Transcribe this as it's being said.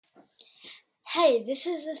Hey, this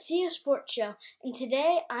is the Thea Sports Show, and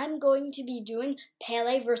today I'm going to be doing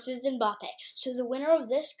Pele versus Mbappe. So the winner of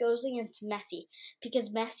this goes against Messi,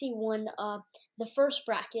 because Messi won the first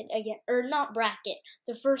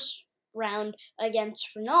the first round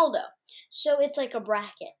against Ronaldo. So it's like a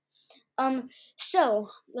bracket.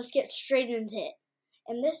 So let's get straight into it.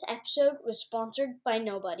 And this episode was sponsored by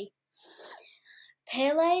nobody.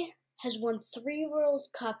 Pele has won 3 World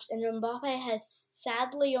Cups, and Mbappe has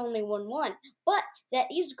sadly only won 1. But that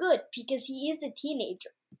is good because he is a teenager.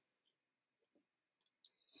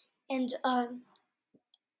 And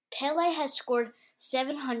Pele has scored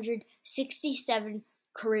 767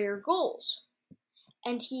 career goals,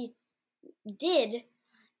 and he did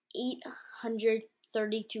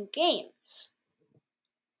 832 games.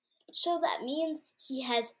 So that means he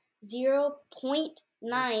has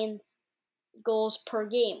 0.9 goals per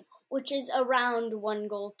game, which is around 1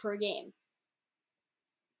 goal per game.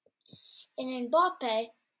 And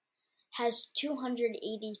Mbappe has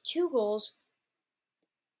 282 goals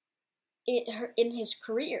in his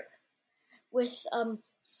career, with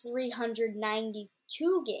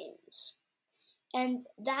 392 games. And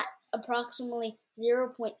that's approximately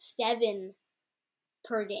 0.7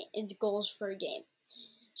 per game, is goals per game.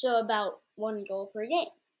 So about 1 goal per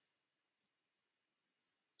game.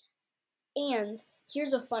 And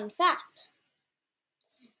here's a fun fact.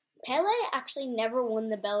 Pele actually never won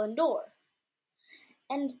the Ballon d'Or.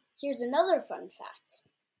 And here's another fun fact.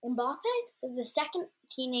 Mbappe was the second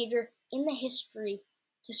teenager in the history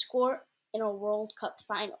to score in a World Cup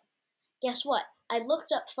final. Guess what? I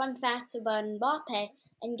looked up fun facts about Mbappe,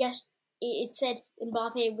 and guess it said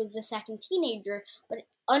Mbappe was the second teenager, but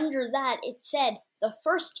under that it said the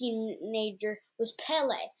first teenager was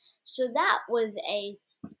Pele. So that was a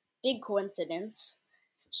big coincidence.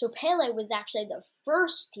 So Pele was actually the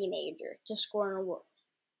first teenager to score in a World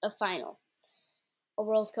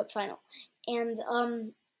Cup final. And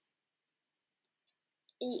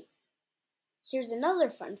here's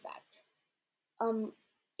another fun fact.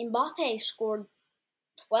 Mbappe scored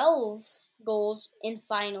 12 goals in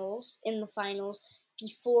the finals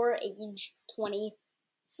before age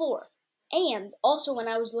 24. And also, when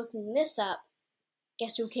I was looking this up,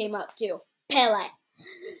 guess who came up too? Pele.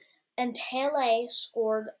 And Pele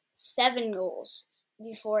scored 7 goals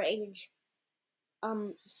before age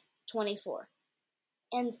 24.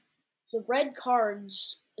 And the red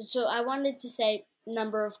cards, so I wanted to say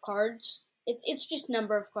number of cards. It's just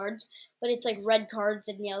number of cards, but it's like red cards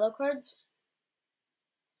and yellow cards.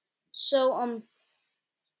 So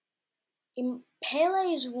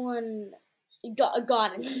Pele's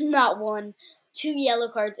got not 1, 2 yellow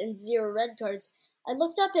cards and 0 red cards. I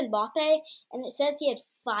looked up Mbappe, and it says he had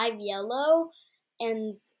 5 yellow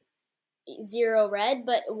and 0 red,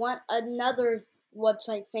 but another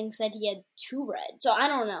website thing said he had 2 red. So I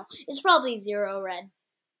don't know. It's probably 0 red.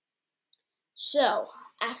 So,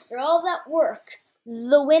 after all that work,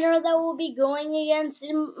 the winner that will be going against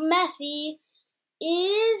Messi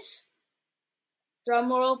is,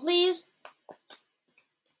 drum roll please,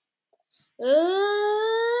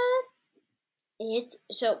 it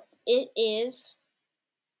is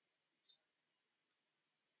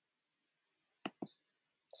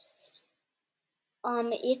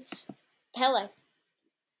it's Pele.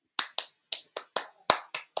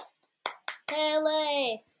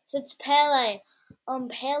 So it's Pele.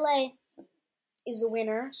 Pele is the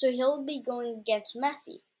winner, so he'll be going against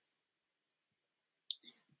Messi.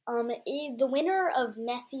 The winner of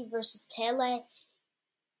Messi versus Pele,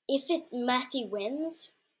 if Messi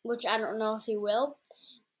wins, which I don't know if he will,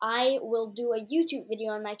 I will do a YouTube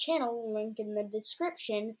video on my channel, link in the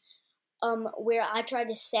description, where I try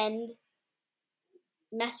to send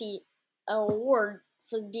Messi an award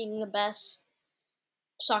for being the best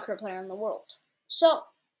soccer player in the world. So,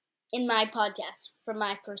 in my podcast, from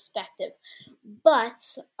my perspective.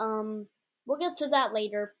 But, we'll get to that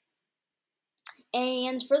later.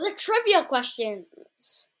 And for the trivia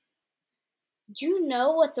questions, do you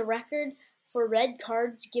know what the record for red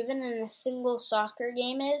cards given in a single soccer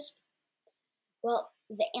game is? Well,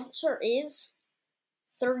 the answer is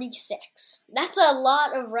 36. That's a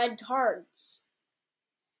lot of red cards.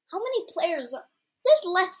 How many players? There's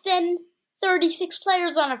less than 36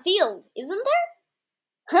 players on a field, isn't there?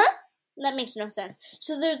 Huh? That makes no sense.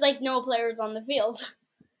 So there's like no players on the field.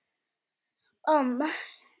 Never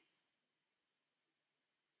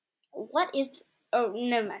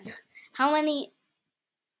mind. How many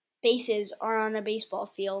bases are on a baseball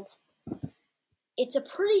field? It's a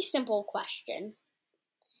pretty simple question.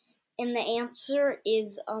 And the answer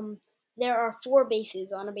is, there are 4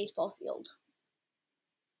 bases on a baseball field.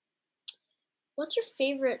 What's your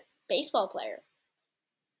favorite baseball player?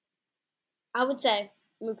 I would say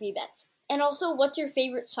Mookie Betts. And also, what's your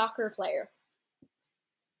favorite soccer player?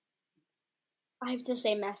 I have to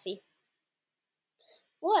say Messi.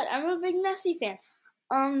 What? I'm a big Messi fan.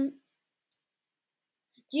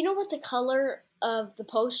 Do you know what the color of the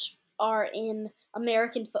posts are in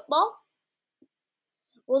American football?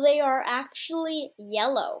 Well, they are actually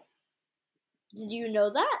yellow. Did you know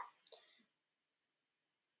that?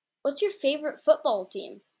 What's your favorite football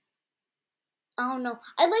team? I don't know.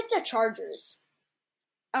 I like the Chargers.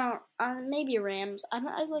 Maybe Rams. I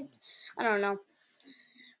don't know.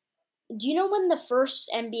 Do you know when the first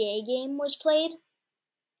NBA game was played?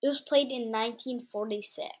 It was played in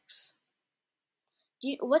 1946.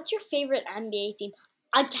 What's your favorite NBA team?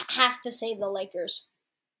 I have to say the Lakers.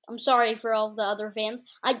 I'm sorry for all the other fans.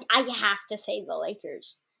 I have to say the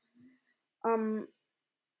Lakers.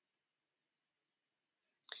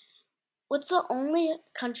 What's the only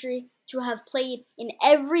country to have played in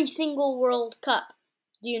every single World Cup?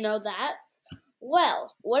 Do you know that?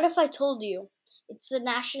 Well, what if I told you it's the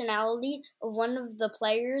nationality of one of the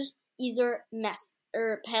players, either Messi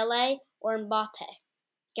or Pele or Mbappe?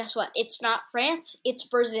 Guess what? It's not France, it's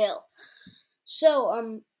Brazil.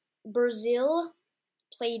 So, Brazil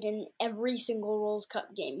played in every single World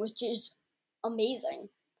Cup game, which is amazing.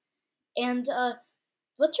 And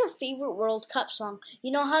what's your favorite World Cup song?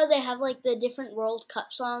 You know how they have like the different World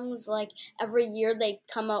Cup songs? Like every year they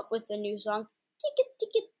come up with a new song. Ticket,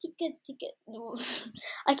 ticket, ticket, ticket.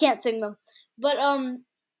 I can't sing them. But I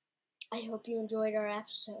hope you enjoyed our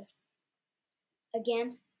episode.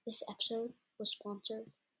 Again, this episode was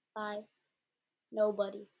sponsored by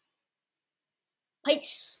nobody.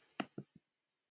 Peace.